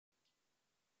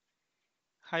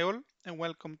Hi all and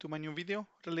welcome to my new video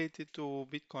related to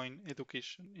Bitcoin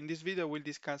education. In this video we'll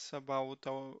discuss about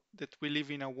that we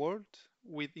live in a world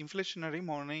with inflationary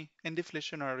money and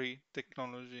deflationary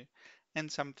technology and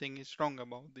something is wrong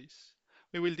about this.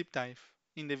 We will deep dive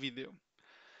in the video.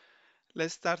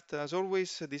 Let's start as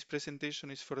always. This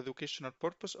presentation is for educational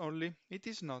purpose only. It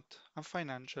is not a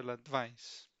financial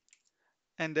advice.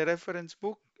 And the reference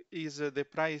book is The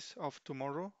Price of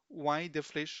Tomorrow, Why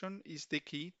Deflation is the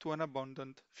Key to an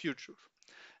Abundant Future.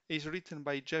 Is written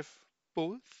by Jeff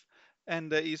Booth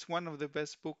and is one of the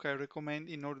best book I recommend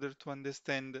in order to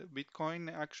understand Bitcoin.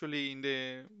 Actually, in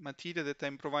the material that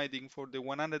I'm providing for the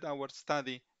 100-hour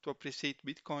study to appreciate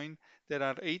Bitcoin, there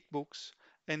are 8 books,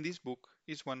 and this book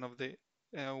is one of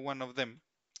them.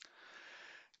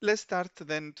 Let's start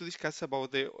then to discuss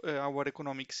about our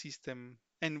economic system,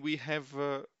 and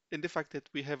and the fact that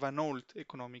we have an old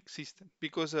economic system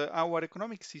because our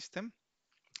economic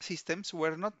systems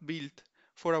were not built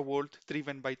for a world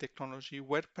driven by technology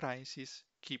where prices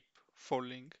keep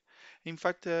falling. In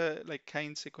fact, like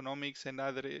Keynes economics and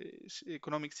other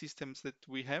economic systems that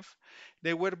we have,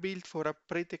 they were built for a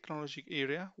pre-technology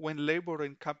era when labor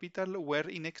and capital were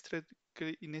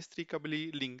inextricably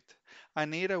linked,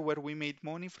 an era where we made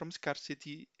money from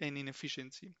scarcity and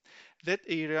inefficiency. That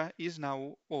era is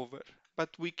now over,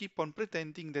 but we keep on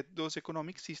pretending that those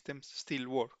economic systems still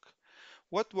work.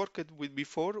 What worked with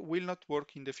before will not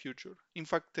work in the future. In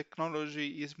fact,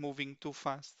 technology is moving too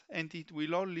fast, and it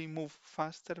will only move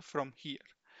faster from here.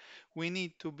 We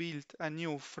need to build a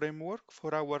new framework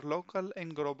for our local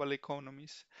and global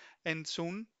economies, and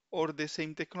soon, or the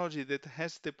same technology that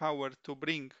has the power to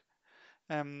bring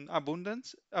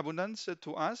abundance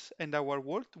to us and our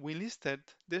world will instead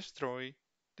destroy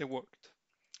the world.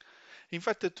 In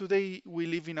fact, today we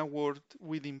live in a world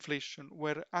with inflation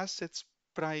where assets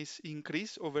price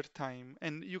increase over time.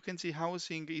 And you can see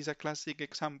housing is a classic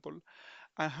example.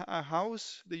 A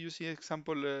house, that you see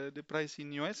example, the price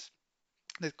in US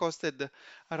that costed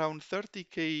around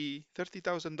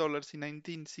 30,000 dollars in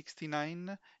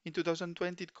 1969. In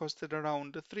 2020, it costed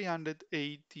around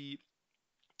 380k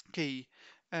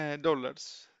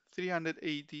dollars,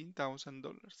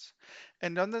 $380,000.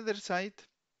 And on the other side,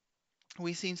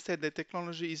 we see instead that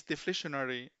technology is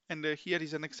deflationary. And here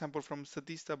is an example from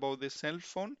Statista about the cell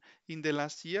phone in the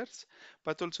last years,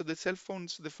 but also the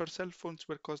first cell phones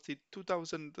were costed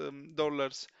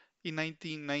 $2,000 in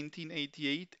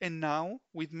 1988, and now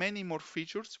with many more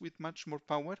features, with much more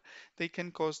power, they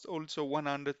can cost also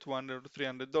 100, 200,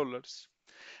 $300.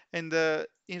 And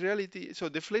in reality, so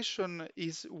deflation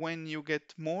is when you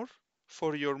get more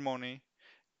for your money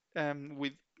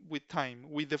with time.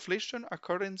 With deflation, a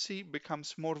currency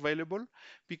becomes more valuable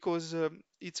because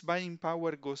its buying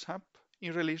power goes up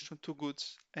in relation to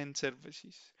goods and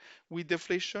services. With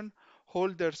deflation,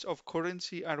 holders of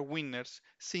currency are winners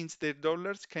since their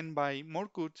dollars can buy more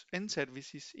goods and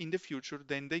services in the future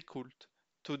than they could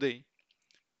today.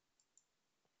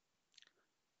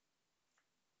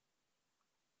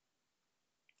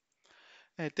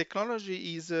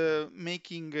 Technology is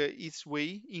making its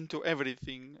way into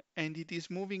everything and it is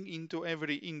moving into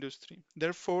every industry.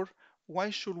 Therefore,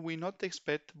 why should we not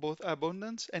expect both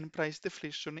abundance and price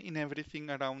deflation in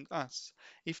everything around us?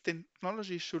 If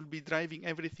technology should be driving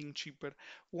everything cheaper,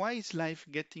 why is life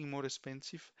getting more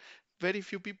expensive? Very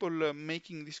few people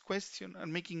making this question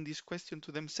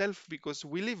to themselves because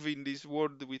we live in this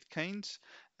world with Keynes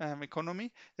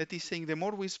economy that is saying the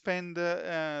more we spend,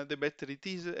 the better it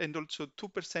is, and also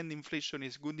 2% inflation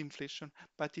is good inflation,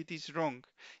 but it is wrong.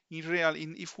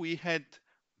 If we had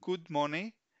good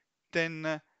money,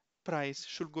 then price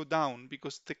should go down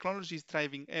because technology is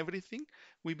driving everything.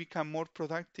 We become more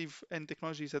productive and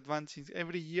technology is advancing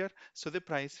every year, so the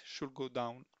price should go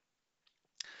down.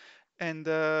 And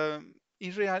but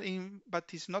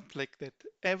it's not like that.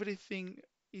 Everything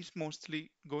is mostly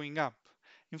going up.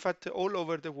 In fact, all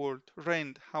over the world,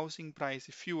 rent, housing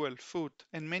prices, fuel, food,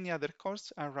 and many other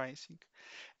costs are rising.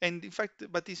 And in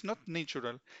fact, but it's not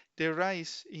natural. The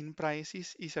rise in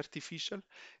prices is artificial,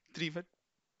 driven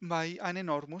by an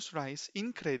enormous rise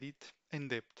in credit and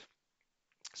debt.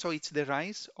 So it's the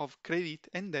rise of credit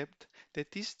and debt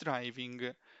that is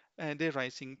driving the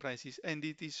rising prices, and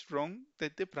it is wrong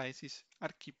that the prices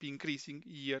are keep increasing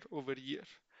year over year.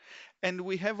 And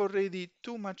we have already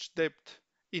too much debt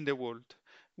in the world,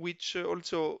 which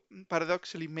also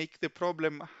paradoxically make the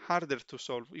problem harder to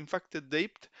solve. In fact, the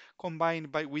debt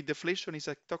combined with deflation is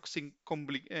a toxic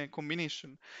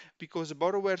combination because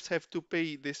borrowers have to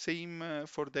pay the same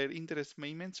for their interest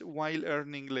payments while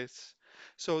earning less.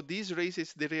 So this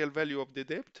raises the real value of the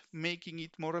debt, making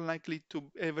it more unlikely to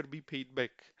ever be paid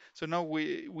back. So now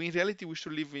we in reality we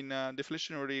should live in a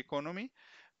deflationary economy,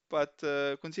 but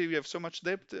consider we have so much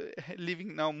debt,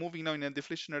 moving now in a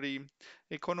deflationary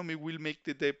economy will make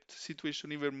the debt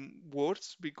situation even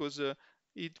worse because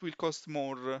it will cost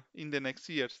more in the next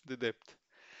years, the debt.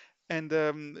 And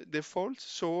defaults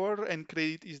soar and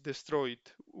credit is destroyed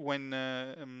when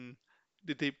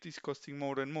the debt is costing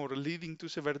more and more, leading to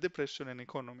severe depression and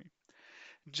economy.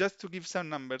 Just to give some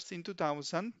numbers, in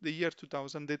 2000, the year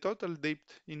 2000, the total debt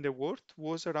in the world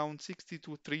was around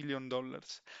 $62 trillion,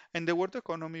 dollars, and the world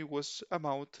economy was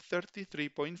about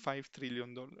 $33.5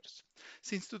 trillion. Dollars.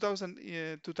 Since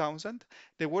 2000,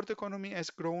 the world economy has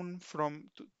grown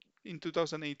in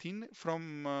 2018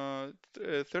 from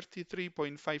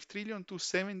 33.5 trillion to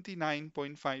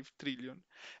 79.5 trillion.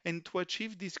 And to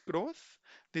achieve this growth,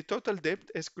 the total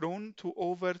debt has grown to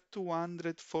over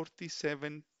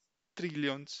 247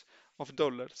 trillions of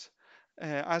dollars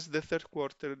as the third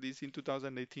quarter is in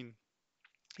 2018.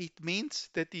 It means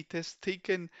that it has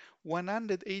taken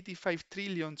 185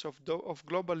 trillions of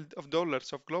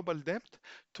dollars of global debt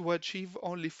to achieve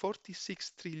only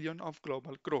 46 trillion of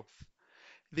global growth.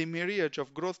 The mirage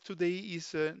of growth today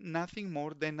is nothing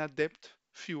more than a debt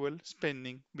fuel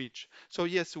spending beach. So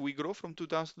yes, we grow from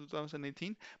 2000 to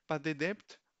 2018, but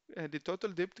the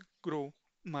total debt grow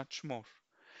much more.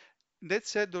 That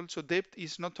said, also debt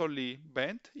is not only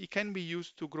bad, it can be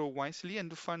used to grow wisely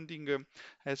and funding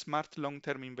a smart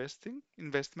long-term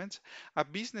investments. A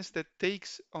business that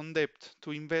takes on debt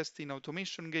to invest in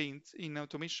automation gains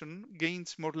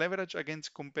more leverage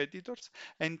against competitors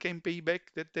and can pay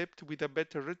back that debt with a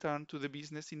better return to the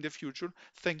business in the future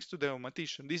thanks to the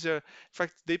automation. These are, in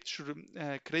fact,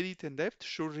 credit and debt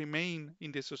should remain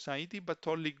in the society, but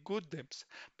only good debts.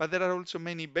 But there are also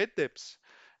many bad debts,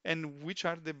 and which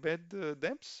are the bad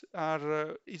debts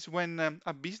are is when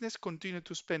a business continue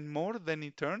to spend more than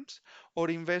it earns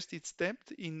or invest its debt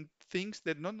in things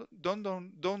that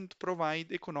don't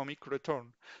provide economic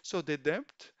return. So the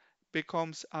debt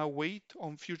becomes a weight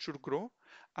on future growth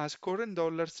as current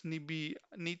dollars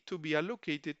need to be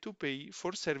allocated to pay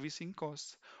for servicing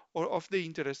costs or of the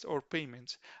interest or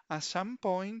payments. At some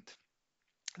point,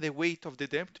 the weight of the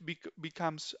debt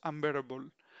becomes unbearable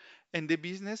and the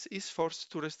business is forced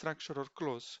to restructure or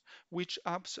close, which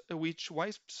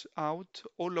wipes out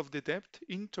all of the debt,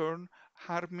 in turn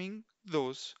harming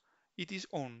those it is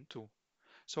owned to.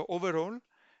 So overall,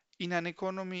 in an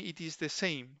economy, it is the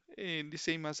same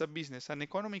as a business. An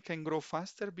economy can grow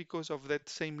faster because of that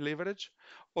same leverage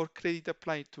or credit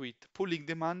applied to it, pulling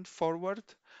demand forward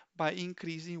by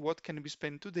increasing what can be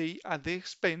spent today at the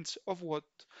expense of what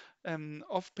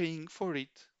of paying for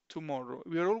it tomorrow.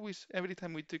 We are always, every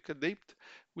time we take a debt,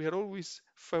 we are always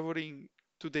favoring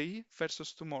today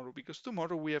versus tomorrow because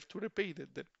tomorrow we have to repay the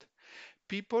debt.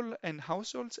 People and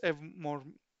households have more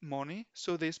money,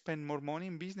 so they spend more money,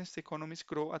 and business economies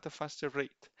grow at a faster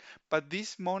rate. But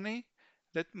that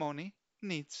money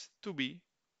needs to be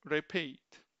repaid.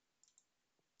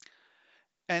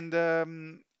 And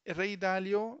Ray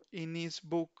Dalio, in his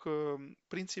book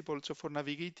Principles for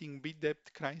Navigating Big Debt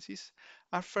Crisis,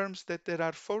 affirms that there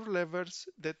are four levers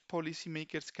that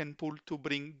policymakers can pull to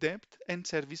bring debt and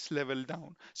service level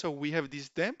down. So we have this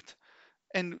debt,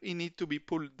 and it need to be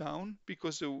pulled down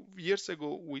because years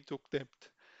ago we took debt.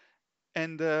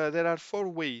 And there are four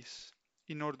ways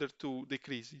in order to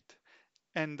decrease it.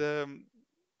 And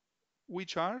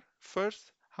which are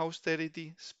first,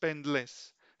 austerity, spend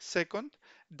less. Second,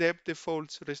 debt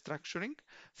defaults restructuring.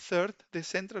 Third, the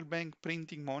central bank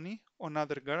printing money on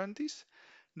other guarantees.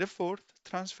 The fourth,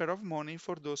 transfer of money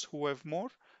for those who have more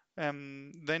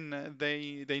than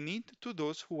they need to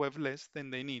those who have less than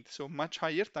they need. So much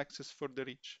higher taxes for the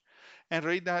rich. And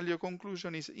Ray Dalio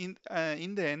conclusion is in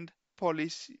the end,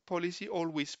 policy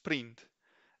always print,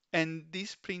 and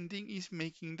this printing is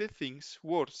making the things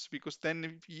worse because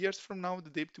then years from now the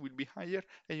debt will be higher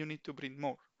and you need to print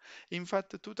more. In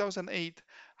fact, the 2008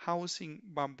 housing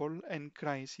bubble and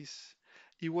crisis,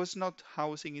 it was not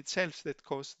housing itself that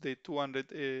caused the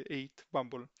 208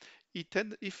 bubble.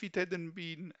 If it hadn't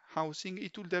been housing,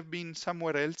 it would have been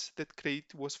somewhere else that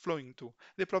credit was flowing to.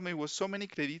 The problem was so many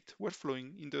credit were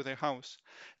flowing into the house.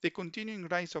 The continuing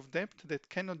rise of debt that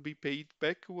cannot be paid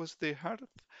back was the heart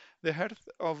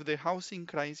of the housing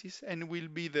crisis and will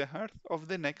be the heart of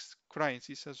the next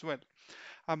crisis as well.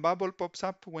 A bubble pops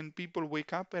up when people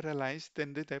wake up and realize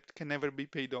that the debt can never be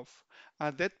paid off.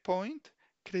 At that point,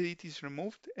 credit is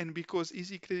removed, and because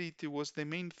easy credit was the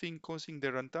main thing causing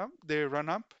the run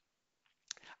up,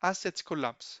 assets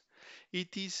collapse.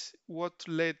 It is what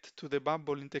led to the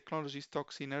bubble in technology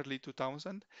stocks in early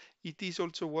 2000. It is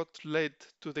also what led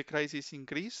to the crisis in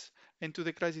Greece and to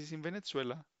the crisis in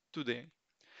Venezuela today.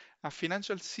 A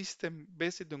financial system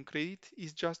based on credit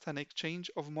is just an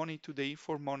exchange of money today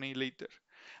for money later.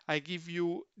 I give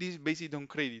you this based on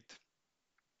credit.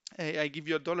 I give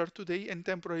you a dollar today and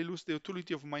temporarily lose the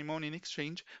utility of my money in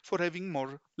exchange for having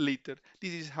more later.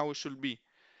 This is how it should be.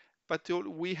 But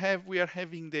we are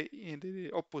having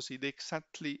the opposite, the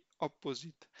exactly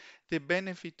opposite. The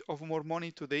benefit of more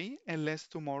money today and less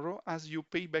tomorrow as you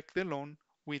pay back the loan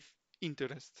with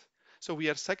interest. So we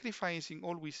are sacrificing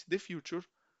always the future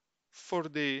for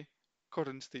the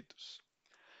current status.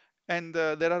 And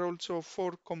there are also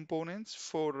four components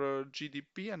for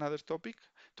GDP, another topic,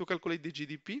 to calculate the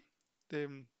GDP.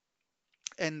 The,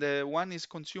 and one is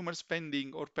consumer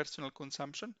spending or personal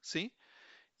consumption, C,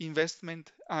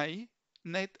 investment I,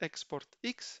 net export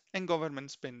X, and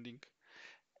government spending.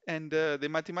 And the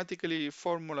mathematically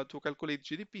formula to calculate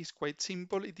GDP is quite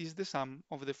simple. It is the sum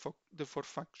of the four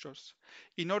factors.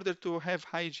 In order to have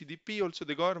high GDP, also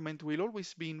the government will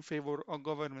always be in favor of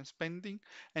government spending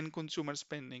and consumer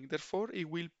spending. Therefore, it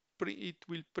will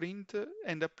print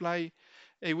and apply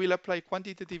it will apply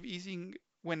quantitative easing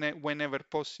whenever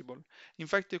possible. In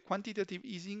fact, the quantitative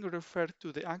easing refers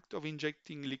to the act of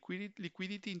injecting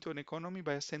liquidity into an economy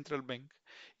by a central bank.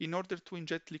 In order to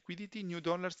inject liquidity, new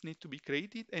dollars need to be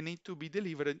created and need to be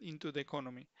delivered into the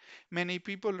economy. Many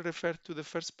people refer to the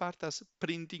first part as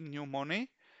printing new money,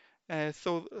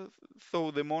 so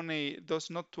the money does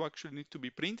not to actually need to be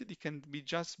printed. It can be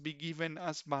just be given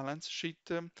as balance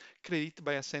sheet credit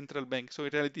by a central bank. So in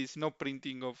reality, it's no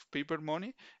printing of paper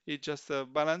money. It's just a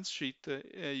balance sheet.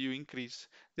 You increase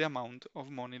the amount of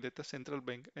money that a central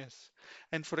bank has.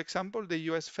 And for example, the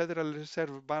U.S. Federal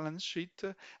Reserve balance sheet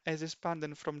has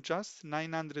expanded from just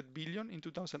 900 billion in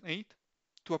 2008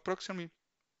 to approximately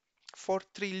 4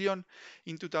 trillion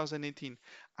in 2018,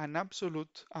 an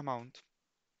absolute amount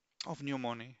of new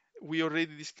money. We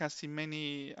already discussed in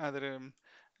many other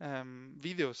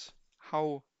videos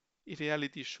how in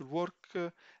reality should work.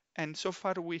 And so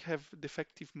far we have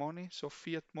defective money, so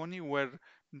fiat money, where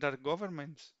there are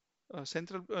governments,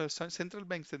 central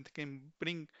banks that can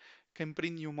bring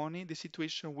new money. The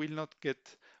situation will not get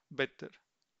better.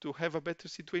 To have a better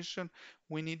situation,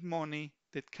 we need money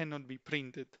that cannot be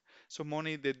printed. So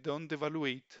money that don't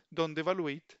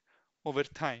devaluate over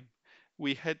time.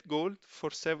 We had gold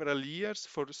for several years,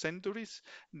 for centuries.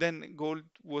 Then gold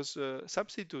was a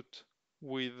substitute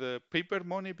with paper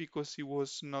money because it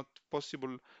was not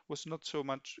possible, was not so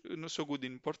much, not so good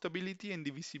in portability and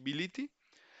divisibility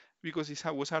because it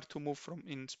was hard to move from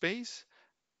in space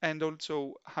and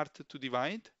also hard to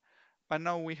divide. But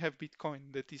now we have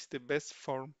Bitcoin that is the best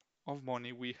form of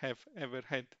money we have ever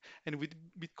had. And with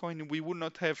Bitcoin, we would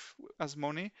not have as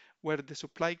money where the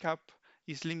supply cap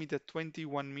is limited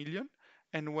 21 million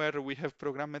and where we have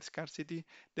programmed scarcity.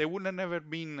 There would have never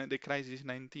been the crisis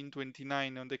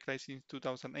 1929 or the crisis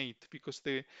 2008 because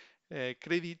the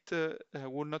credit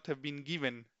would not have been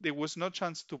given. There was no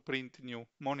chance to print new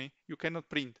money. You cannot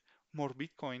print more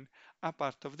Bitcoin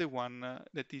apart of the one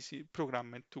that is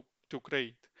programmed to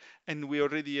create. And we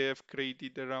already have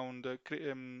created around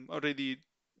already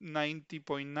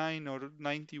 90.9 or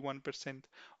 91%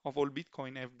 of all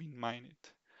Bitcoin have been mined.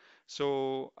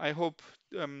 So I hope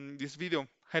this video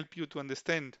help you to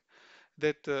understand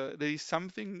that there is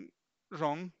something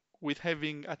wrong with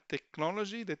having a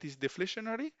technology that is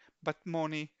deflationary, but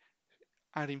money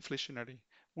are inflationary.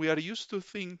 We are used to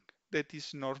think that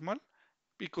is normal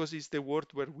because it's the world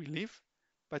where we live,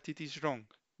 but it is wrong.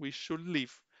 We should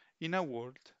live in a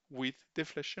world with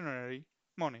deflationary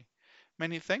money.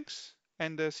 Many thanks,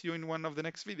 and see you in one of the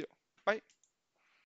next video. Bye.